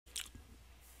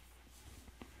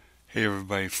Hey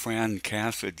everybody,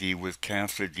 Cassady with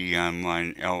Cassady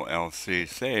Online LLC.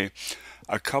 Say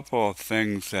a couple of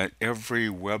things that every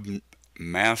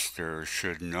webmaster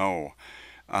should know.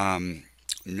 Um,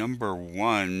 Number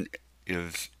one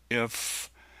is if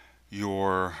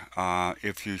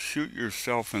you shoot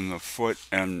yourself in the foot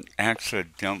and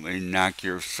accidentally knock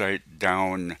your site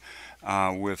down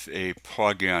with a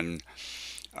plugin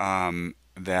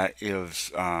that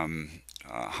is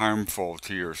harmful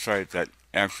to your site that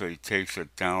actually takes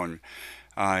it down,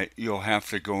 you'll have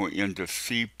to go into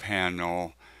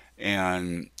cPanel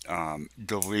and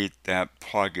delete that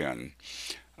plugin.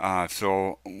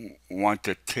 So want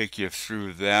to take you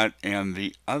through that. And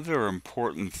the other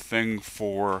important thing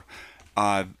for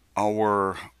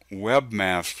our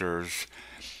webmasters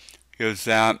is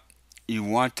that you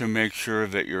want to make sure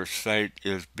that your site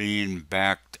is being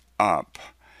backed up.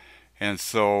 And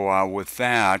so with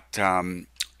that,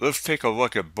 let's take a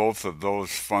look at both of those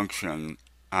functions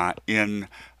in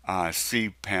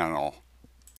cPanel.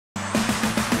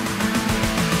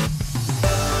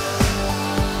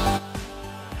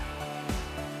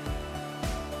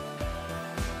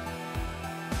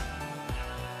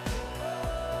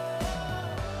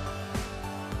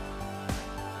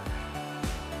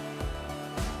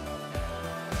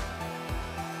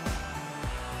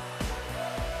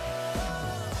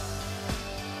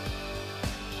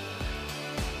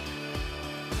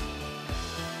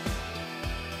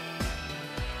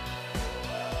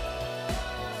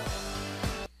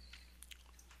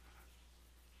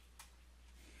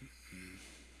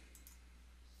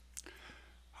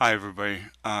 Hi everybody,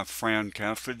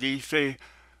 Cassady. Say,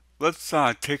 let's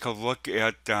take a look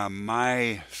at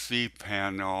my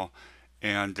cPanel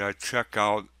and check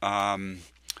out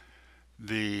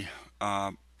the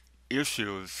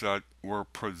issues that were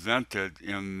presented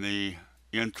in the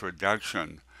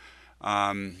introduction.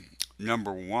 Um,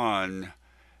 Number one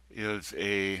is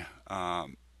a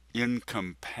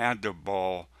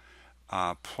incompatible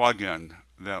plugin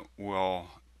that will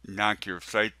knock your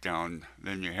site down.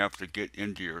 Then you have to get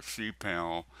into your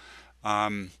cPanel.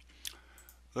 Um,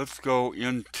 let's go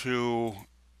into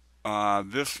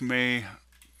this may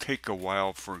take a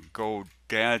while for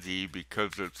GoDaddy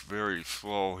because it's very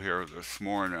slow here this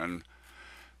morning.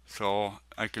 So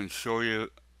I can show you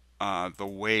the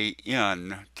way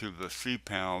in to the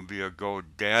cPanel via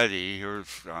GoDaddy.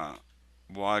 Here's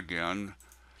login.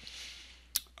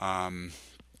 Um,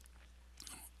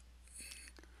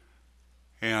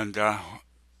 and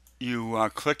you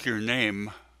click your name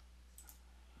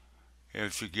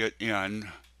as you get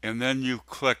in, and then you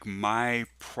click My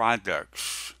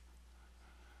Products,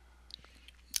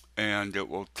 and it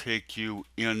will take you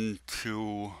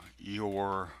into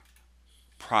your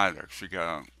products. You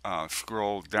gotta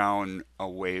scroll down a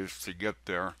ways to get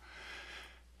there.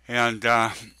 And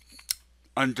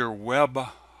under web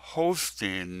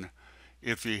hosting,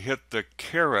 if you hit the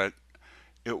caret,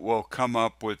 it will come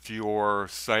up with your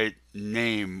site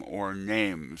name or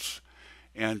names.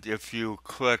 And if you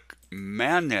click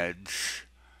manage,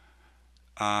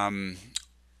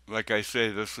 like I say,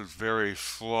 this is very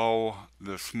slow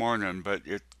this morning, but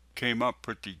it came up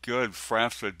pretty good.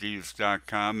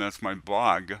 Frasadies.com, that's my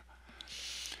blog.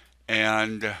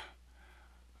 And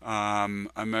I'm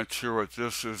not sure what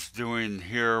this is doing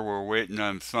here. We're waiting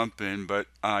on something, but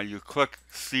you click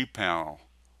cPanel.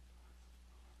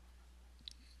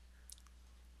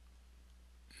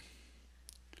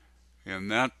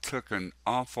 And that took an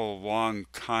awful long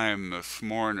time this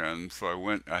morning, so I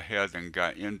went ahead and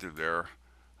got into there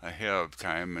ahead of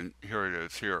time, and here it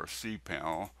is here,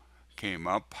 cPanel came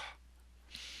up.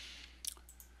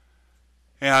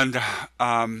 And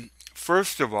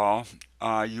first of all,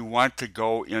 you want to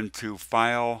go into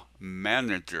File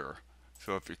Manager.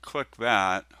 So if you click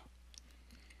that,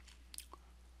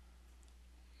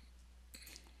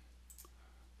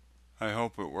 I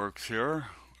hope it works here.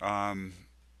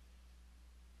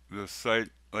 The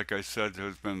site, like I said,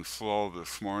 has been slow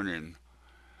this morning.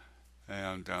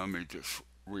 And let me just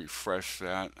refresh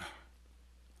that.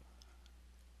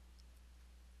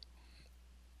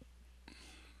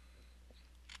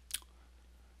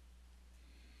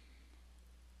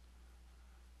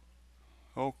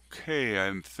 Okay,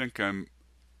 I think I'm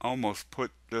almost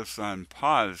put this on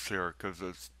pause here because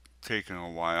it's taken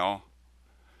a while.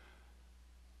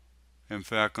 In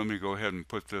fact, let me go ahead and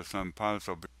put this on pause.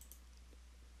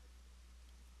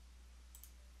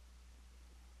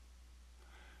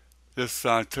 This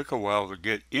took a while to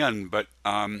get in, but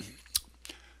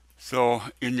so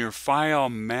in your file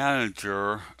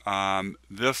manager,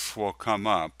 this will come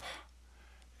up,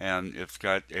 and it's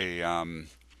got a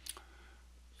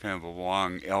kind of a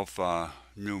long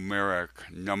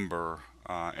alphanumeric number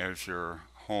as your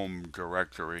home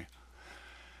directory.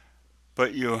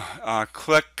 But you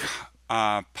click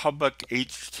public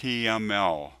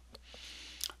HTML.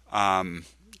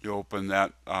 You open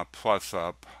that plus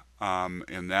up,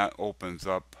 and that opens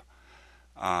up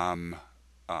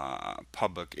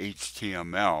public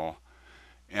HTML.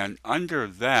 And under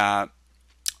that,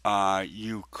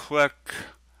 you click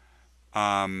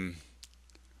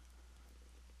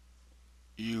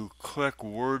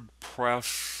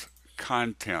WordPress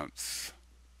contents.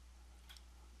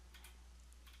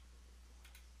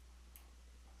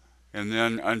 And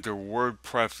then under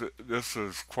WordPress, this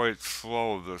is quite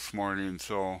slow this morning,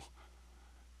 so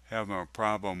having a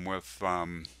problem with,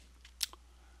 I'm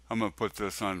going to put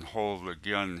this on hold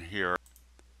again here.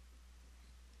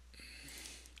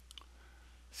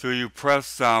 So you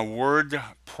press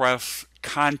WordPress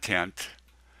content,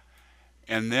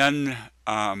 and then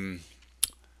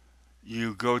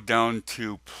you go down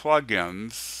to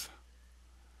plugins.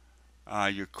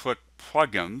 You click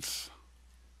plugins.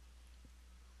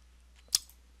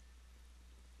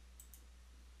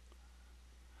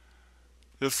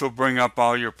 This will bring up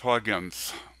all your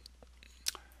plugins.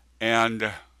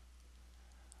 And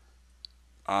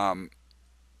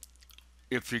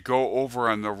if you go over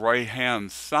on the right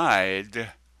hand side, you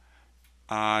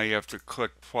have to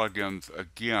click plugins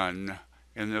again,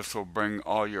 and this will bring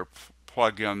all your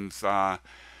plugins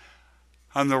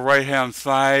on the right hand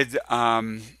side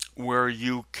where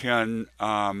you can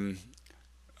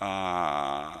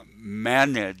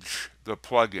manage the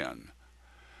plugin.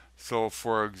 So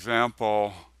for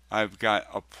example, I've got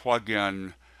a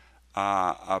plugin,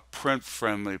 a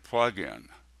print-friendly plugin.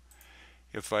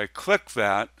 If I click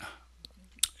that,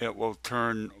 it will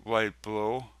turn light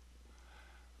blue.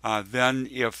 Then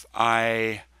if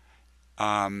I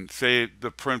say the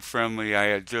print-friendly, I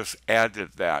had just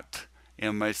added that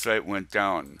and my site went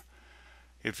down.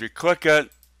 If you click it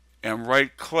and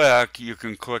right-click, you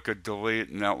can click a delete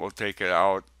and that will take it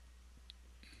out.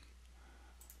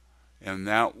 And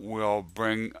that will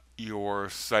bring your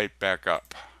site back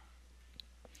up.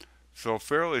 So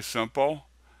fairly simple.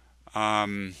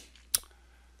 Well,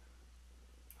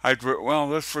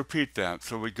 let's repeat that.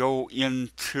 So we go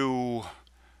into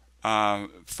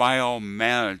File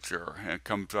Manager, and it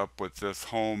comes up with this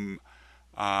home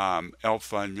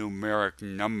alphanumeric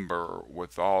number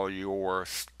with all your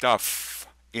stuff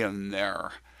in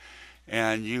there.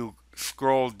 And you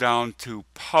scroll down to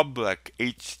public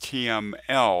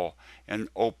HTML and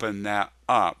open that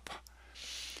up.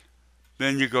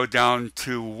 Then you go down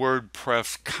to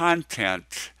WordPress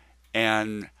content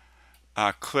and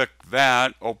click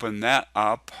that, open that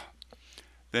up.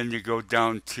 Then you go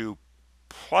down to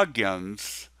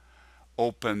plugins,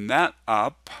 open that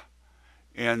up,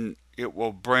 and it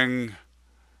will bring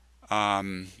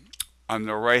on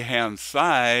the right hand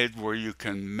side where you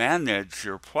can manage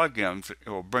your plugins. It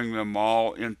will bring them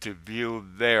all into view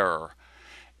there.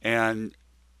 And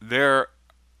there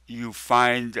you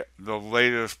find the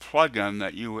latest plugin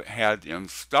that you had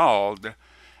installed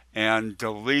and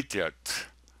delete it.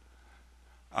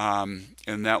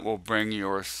 And that will bring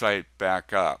your site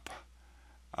back up.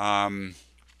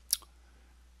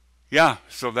 Yeah,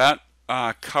 so that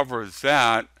covers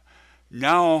that.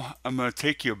 Now I'm going to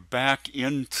take you back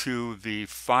into the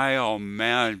File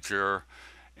Manager,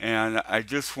 and I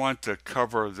just want to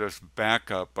cover this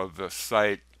backup of the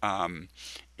site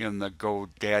in the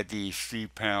GoDaddy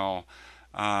cPanel.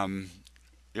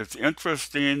 It's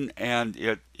interesting and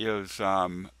it is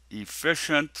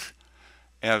efficient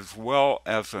as well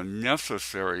as a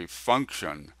necessary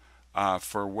function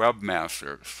for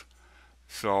webmasters.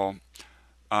 So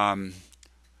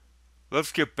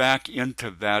let's get back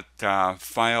into that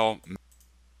file.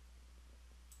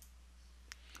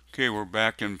 Okay, we're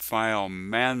back in File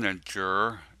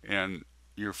Manager and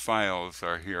your files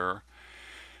are here.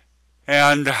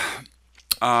 And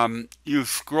you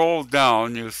scroll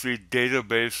down, you see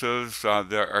databases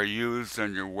that are used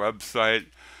on your website,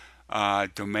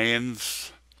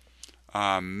 domains,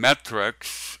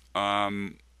 metrics.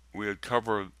 We had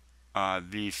covered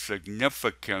the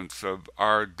significance of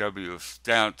RW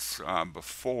stats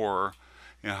before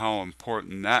and how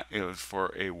important that is for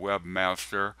a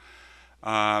webmaster.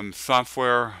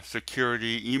 Software,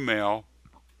 security, email,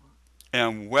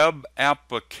 and web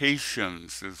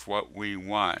applications is what we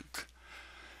want.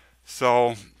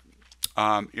 So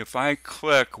if I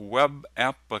click Web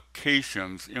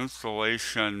Applications,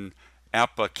 Installation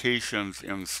Applications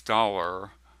Installer,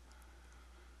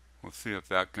 we'll see if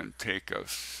that can take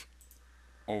us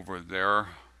over there.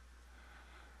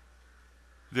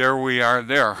 There we are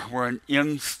there. We're in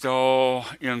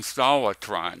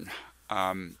installatron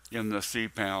in the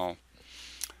cPanel.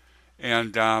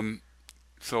 And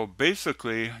so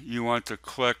basically you want to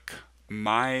click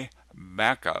My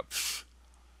Backups.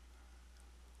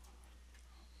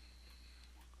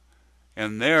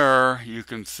 And there you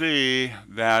can see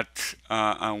that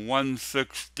on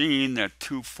 1/16 at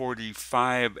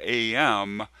 2:45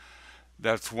 a.m.,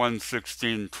 that's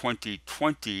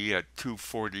 1/16/2020 at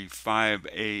 2:45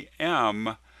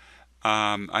 a.m.,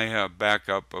 I have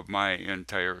backup of my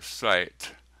entire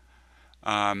site.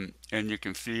 And you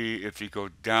can see if you go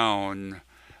down,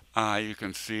 you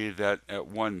can see that at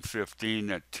 1:15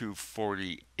 at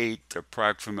 2:48,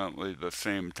 approximately the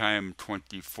same time,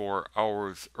 24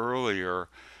 hours earlier,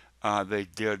 they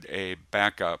did a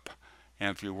backup.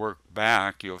 And if you work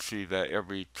back, you'll see that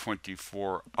every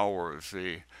 24 hours,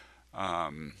 the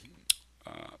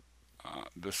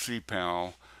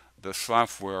cPanel, the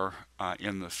software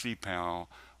in the cPanel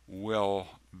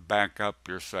will back up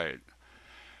your site.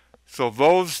 So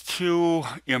those two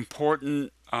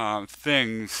important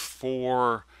things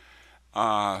for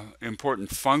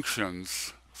important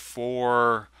functions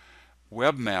for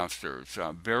webmasters,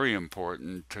 very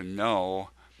important to know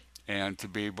and to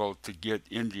be able to get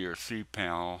into your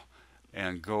cPanel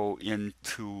and go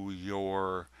into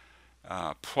your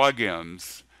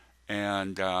plugins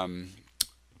and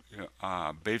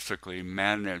basically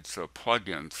manage the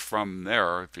plugins from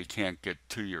there if you can't get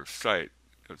to your site.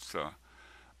 It's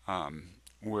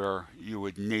where you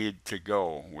would need to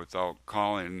go without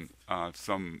calling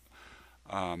some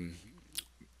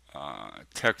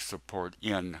tech support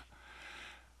in.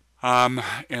 And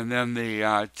then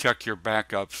the check your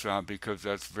backups because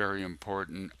that's very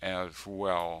important as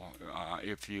well.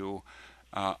 If you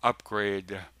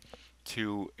upgrade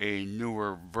to a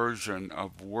newer version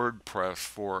of WordPress,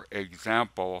 for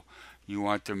example, you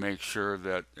want to make sure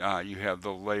that you have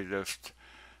the latest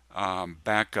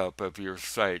backup of your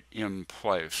site in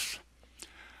place.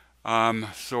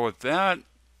 So with that,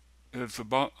 it's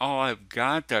about all I've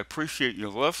got. I appreciate you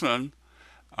listening.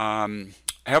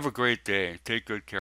 Have a great day. Take good care.